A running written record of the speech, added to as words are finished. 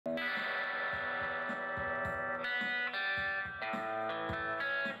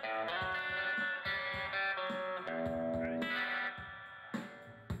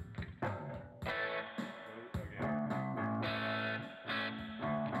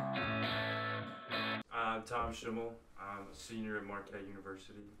I'm Tom Schimmel. I'm a senior at Marquette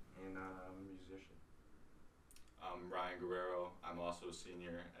University, and I'm a musician. I'm Ryan Guerrero. I'm also a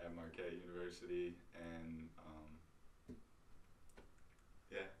senior at Marquette University, and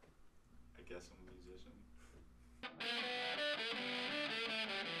yeah, I guess I'm a musician.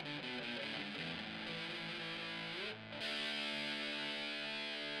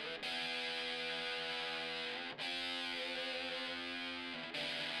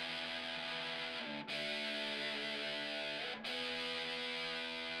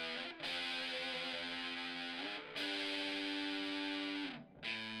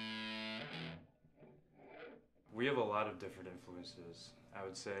 We have a lot of different influences. I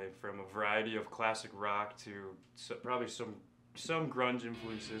would say from a variety of classic rock to probably some grunge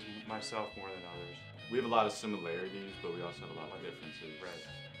influences. Myself more than others. We have a lot of similarities, but we also have a lot of differences. Right.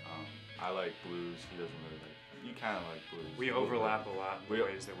 I like blues. He doesn't really like. You kind of like blues. We overlap a lot in We-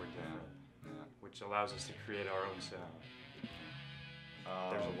 ways that we're different, which allows us to create our own sound.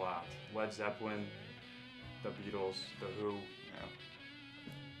 There's a lot. Led Zeppelin, the Beatles, the Who, Yeah,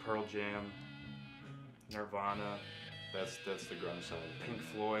 Pearl Jam, Nirvana, that's the grunge side. of Pink things.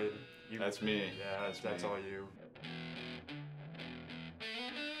 Floyd. That's me. Yeah, that's me. all you.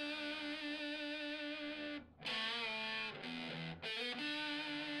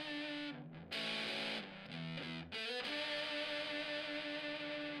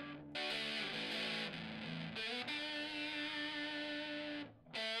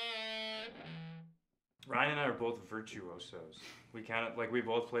 Ryan and I are both virtuosos. We kind of we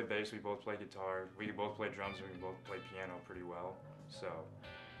both play bass, we both play guitar, we can both play drums, and we can both play piano pretty well. So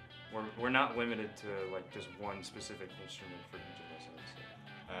we're not limited to just one specific instrument for each of us. I would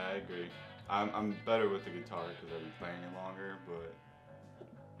say. I agree. I'm better with the guitar because I've been playing it longer, but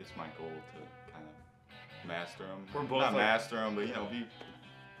it's my goal to kind of master them. We're both not like- master them, but be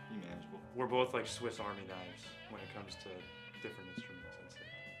manageable. We're both like Swiss Army knives when it comes to different instruments. I'd say.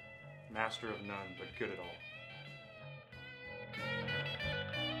 Master of none, but good at all.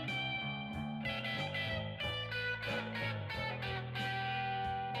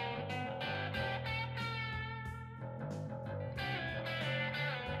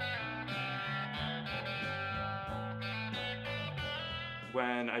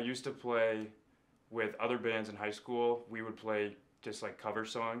 When I used to play with other bands in high school, we would play just like cover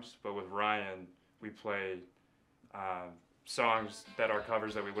songs, but with Ryan, we play songs that are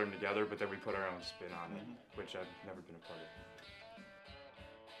covers that we learned together, but that we put our own spin on it, which I've never been a part of.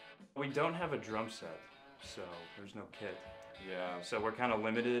 We don't have a drum set, so there's no kit. Yeah. So we're kind of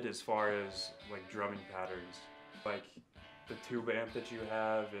limited as far as drumming patterns. Like the tube amp that you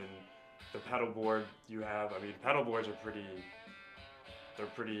have and the pedal board you have. I mean, pedal boards are pretty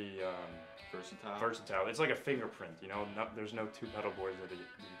versatile. It's like a fingerprint, there's no two pedal boards that are the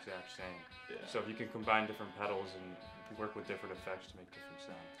exact same. Yeah. So if you can combine different pedals and work with different effects to make different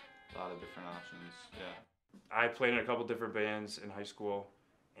sounds. A lot of different options. Yeah. I played in a couple different bands in high school,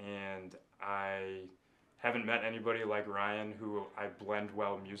 and I haven't met anybody like Ryan who I blend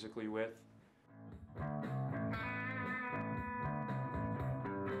well musically with.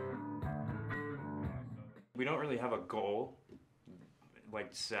 We don't really have a goal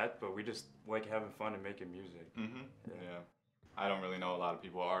set, but we just like having fun and making music. Yeah. I don't really know a lot of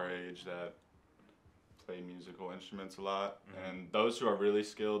people our age that play musical instruments a lot, and those who are really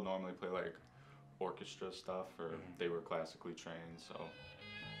skilled normally play orchestra stuff, or they were classically trained. So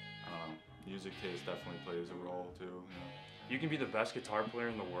music taste definitely plays a role too. You can be the best guitar player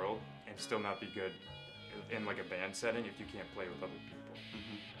in the world and still not be good in a band setting if you can't play with other people.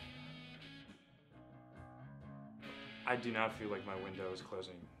 I do not feel like my window is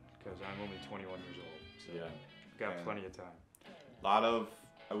closing because I'm only 21 years old, so Yeah. got And plenty of time. a lot of,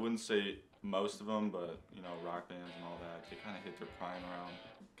 I wouldn't say most of them, but rock bands and all that, they kind of hit their prime around,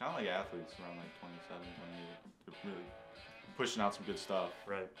 kind of like athletes, around 27, 28. They're really pushing out some good stuff.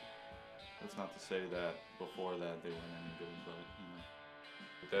 Right. That's not to say that before that they weren't any good,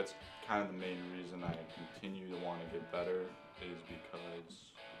 but that's kind of the main reason I continue to want to get better, is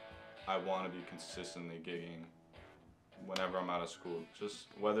because I want to be consistently gigging whenever I'm out of school, just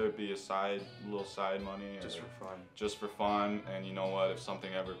whether it be a little side money, Just or for fun. just for fun. And you know what, if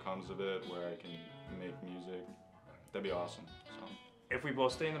something ever comes of it where I can make music, that'd be awesome. So If we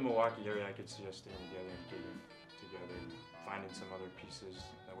both stay in the Milwaukee area, I could see us staying together and gigging together and finding some other pieces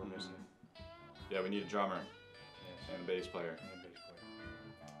that we're missing. yeah, we need a drummer Yes. and a bass player. And a bass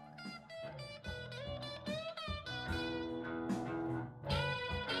player.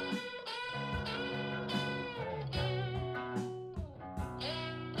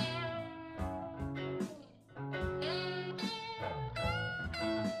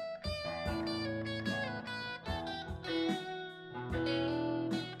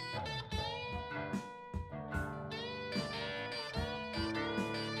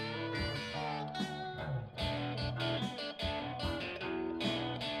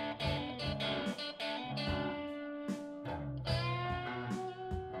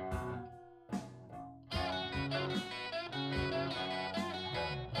 Bye.